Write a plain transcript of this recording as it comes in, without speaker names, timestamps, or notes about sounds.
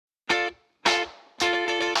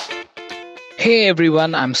Hey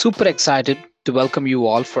everyone, I'm super excited to welcome you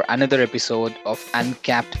all for another episode of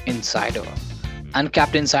Uncapped Insider.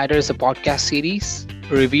 Uncapped Insider is a podcast series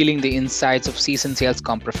revealing the insights of seasoned sales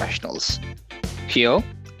comp professionals. Here,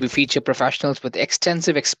 we feature professionals with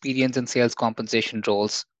extensive experience in sales compensation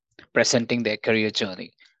roles presenting their career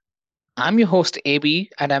journey. I'm your host,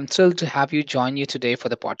 AB, and I'm thrilled to have you join you today for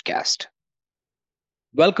the podcast.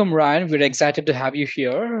 Welcome, Ryan. We're excited to have you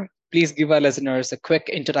here. Please give our listeners a quick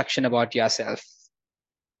introduction about yourself.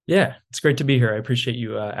 Yeah, it's great to be here. I appreciate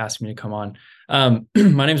you asking me to come on.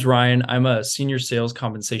 My name's Ryan. I'm a senior sales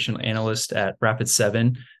compensation analyst at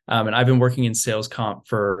Rapid7, and I've been working in sales comp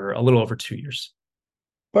for a little over 2 years.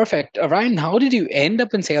 Perfect. Ryan, how did you end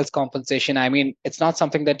up in sales compensation? I mean, it's not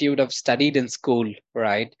something that you would have studied in school,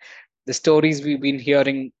 right? The stories we've been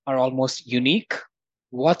hearing are almost unique.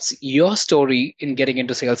 What's your story in getting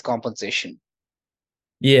into sales compensation?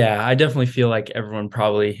 Yeah, I definitely feel like everyone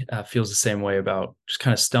probably feels the same way about just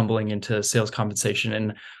kind of stumbling into sales compensation.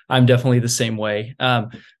 And I'm definitely the same way.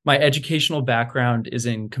 My educational background is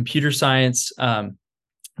in computer science,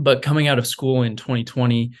 but coming out of school in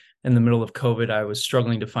 2020, in the middle of COVID, I was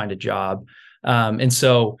struggling to find a job. And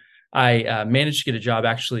so I managed to get a job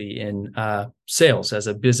actually in sales as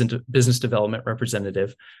a business development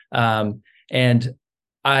representative. And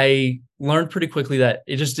I learned pretty quickly that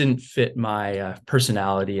it just didn't fit my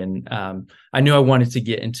personality. And I knew I wanted to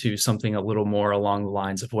get into something a little more along the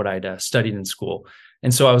lines of what I'd studied in school.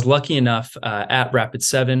 And so I was lucky enough at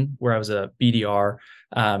Rapid7, where I was a BDR,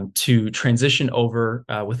 to transition over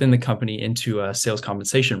within the company into a sales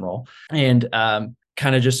compensation role and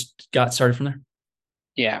kind of just got started from there.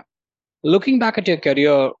 Yeah. Looking back at your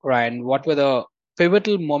career, Ryan, what were the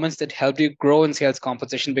pivotal moments that helped you grow in sales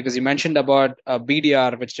compensation? Because you mentioned about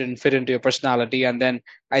BDR, which didn't fit into your personality. And then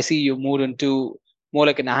I see you moved into more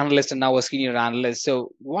like an analyst and now a senior analyst.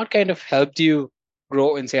 So, what kind of helped you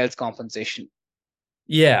grow in sales compensation?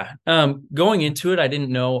 Yeah. Going into it, I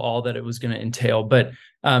didn't know all that it was going to entail, but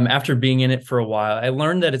after being in it for a while, I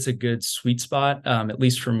learned that it's a good sweet spot, at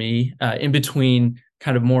least for me, in between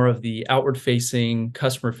kind of more of the outward facing,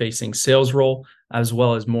 customer facing sales role, as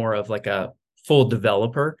well as more of like a full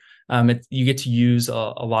developer. You get to use a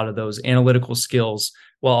lot of those analytical skills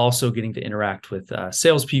while also getting to interact with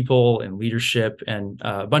salespeople and leadership and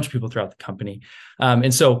a bunch of people throughout the company.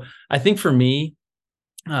 And so I think for me,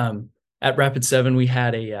 um, at Rapid7, we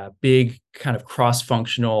had a big kind of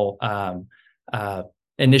cross-functional uh,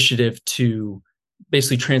 initiative to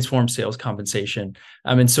basically transform sales compensation.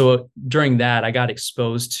 And so during that, I got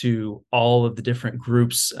exposed to all of the different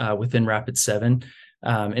groups within Rapid7.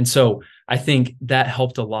 And so I think that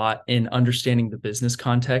helped a lot in understanding the business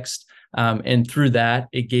context. And through that,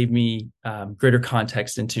 it gave me greater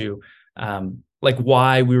context into like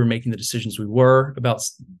why we were making the decisions we were about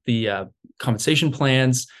the compensation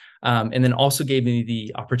plans, and then also gave me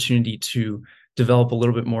the opportunity to develop a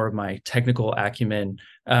little bit more of my technical acumen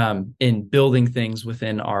in building things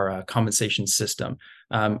within our compensation system.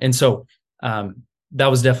 And so that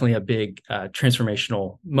was definitely a big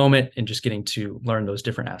transformational moment in just getting to learn those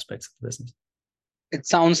different aspects of the business. It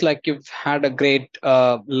sounds like you've had a great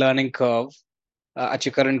learning curve at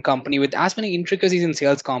your current company with as many intricacies in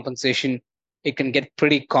sales compensation. It can get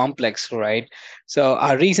pretty complex, right? So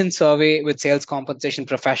our recent survey with sales compensation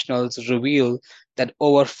professionals reveal that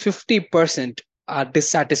over 50% are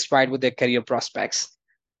dissatisfied with their career prospects.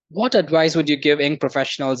 What advice would you give young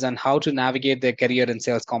professionals on how to navigate their career in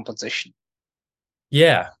sales compensation?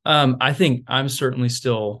 Yeah, I think I'm certainly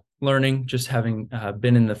still learning, just having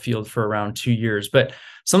been in the field for around 2 years. But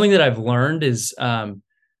something that I've learned is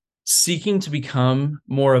seeking to become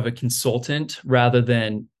more of a consultant rather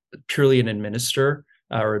than purely an administrator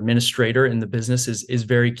in the business is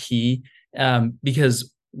very key,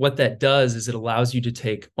 because what that does is it allows you to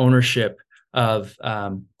take ownership of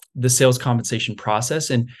the sales compensation process,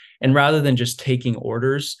 and rather than just taking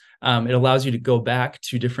orders, it allows you to go back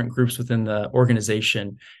to different groups within the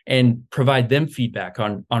organization and provide them feedback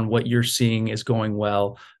on what you're seeing is going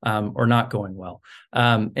well, or not going well,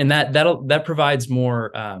 and that provides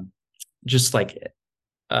more just like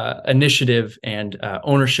initiative and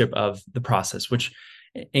ownership of the process, which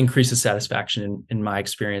increases satisfaction in my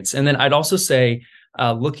experience. And then I'd also say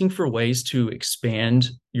looking for ways to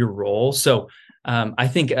expand your role. So I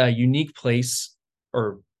think a unique place,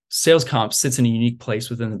 or sales comp sits in a unique place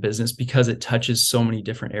within the business because it touches so many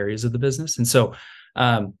different areas of the business. And so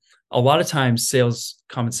a lot of times sales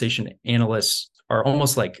compensation analysts are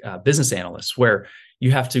almost like business analysts, where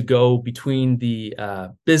you have to go between the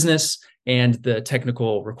business and the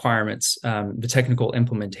technical requirements, the technical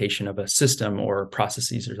implementation of a system or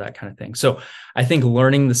processes or that kind of thing. So I think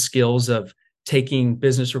learning the skills of taking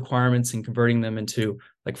business requirements and converting them into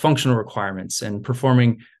like functional requirements and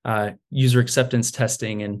performing user acceptance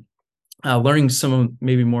testing and learning some of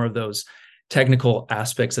maybe more of those technical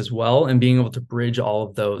aspects as well, and being able to bridge all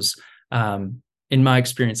of those, in my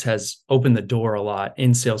experience, has opened the door a lot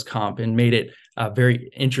in sales comp and made it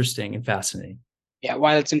very interesting and fascinating. Yeah,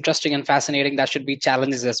 while it's interesting and fascinating, that should be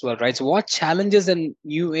challenges as well, right? So, what challenges and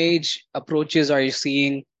new age approaches are you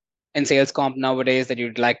seeing in sales comp nowadays that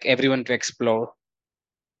you'd like everyone to explore?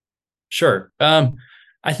 Sure.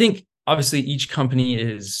 I think obviously each company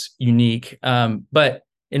is unique, but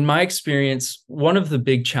in my experience, one of the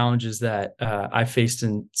big challenges that I faced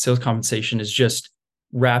in sales compensation is just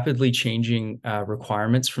rapidly changing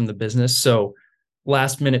requirements from the business. So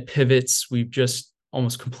last minute pivots, we've just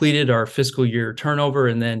almost completed our fiscal year turnover,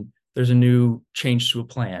 and then there's a new change to a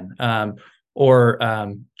plan,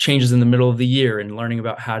 or changes in the middle of the year and learning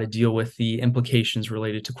about how to deal with the implications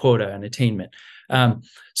related to quota and attainment.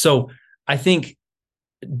 So I think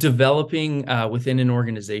developing within an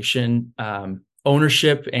organization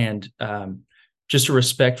ownership and just a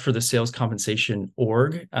respect for the sales compensation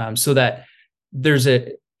org, so that there's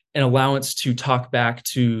an allowance to talk back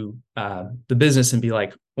to the business and be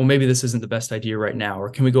like, well, maybe this isn't the best idea right now, or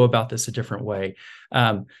can we go about this a different way?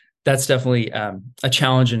 That's definitely a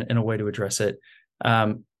challenge and a way to address it.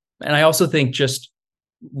 And I also think just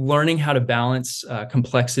learning how to balance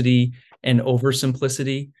complexity and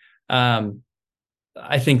oversimplicity.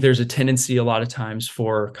 I think there's a tendency a lot of times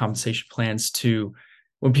for compensation plans to,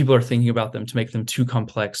 when people are thinking about them, to make them too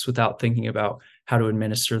complex without thinking about how to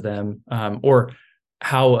administer them, or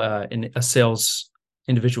how a sales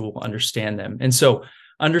individual will understand them. And so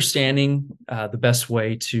understanding the best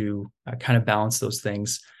way to kind of balance those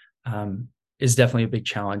things is definitely a big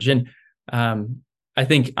challenge. And I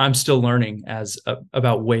think I'm still learning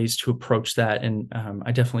about ways to approach that. And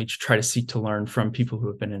I definitely try to seek to learn from people who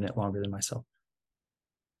have been in it longer than myself.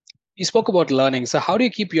 You spoke about learning. So, how do you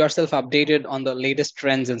keep yourself updated on the latest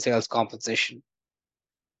trends in sales compensation?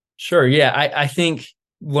 Sure. Yeah. I think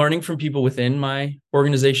learning from people within my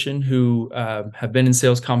organization who have been in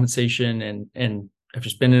sales compensation and have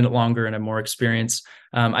just been in it longer and have more experience.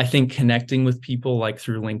 I think connecting with people like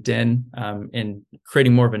through LinkedIn and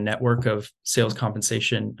creating more of a network of sales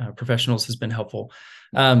compensation professionals has been helpful.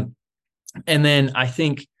 And then I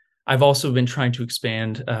think I've also been trying to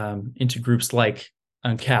expand into groups like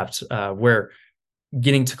Uncapped, where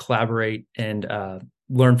getting to collaborate and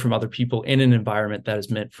learn from other people in an environment that is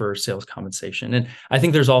meant for sales compensation. And I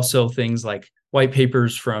think there's also things like white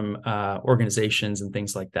papers from organizations and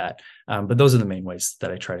things like that. But those are the main ways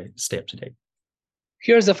that I try to stay up to date.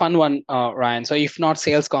 Here's a fun one, Ryan. So, if not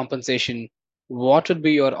sales compensation, what would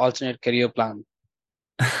be your alternate career plan?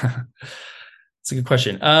 That's a good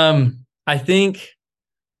question. I think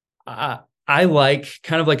I like,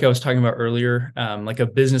 kind of like I was talking about earlier, like a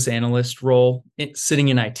business analyst role, sitting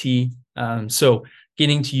in IT. So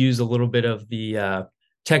getting to use a little bit of the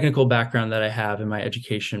technical background that I have in my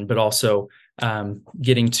education, but also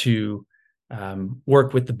getting to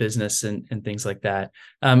work with the business and things like that.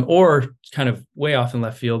 Or kind of way off in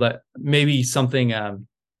left field, that maybe something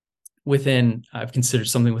I've considered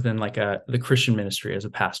something within like the Christian ministry as a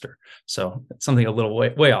pastor. So it's something a little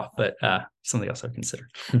way off, but something else I've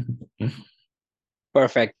considered.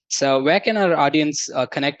 Perfect. So, where can our audience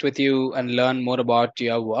connect with you and learn more about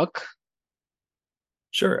your work?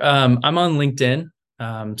 Sure. I'm on LinkedIn.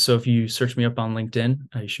 So if you search me up on LinkedIn,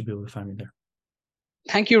 you should be able to find me there.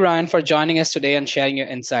 Thank you, Ryan, for joining us today and sharing your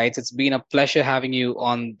insights. It's been a pleasure having you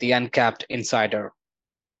on the Uncapped Insider.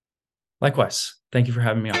 Likewise. Thank you for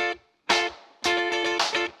having me on.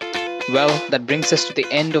 Well, that brings us to the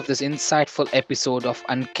end of this insightful episode of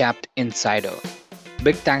Uncapped Insider.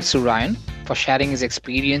 Big thanks to Ryan for sharing his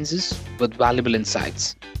experiences with valuable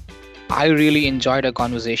insights. I really enjoyed our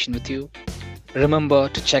conversation with you. Remember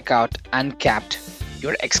to check out Uncapped,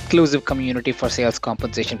 your exclusive community for sales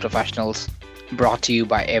compensation professionals, brought to you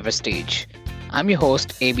by Everstage. I'm your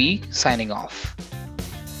host, AB, signing off.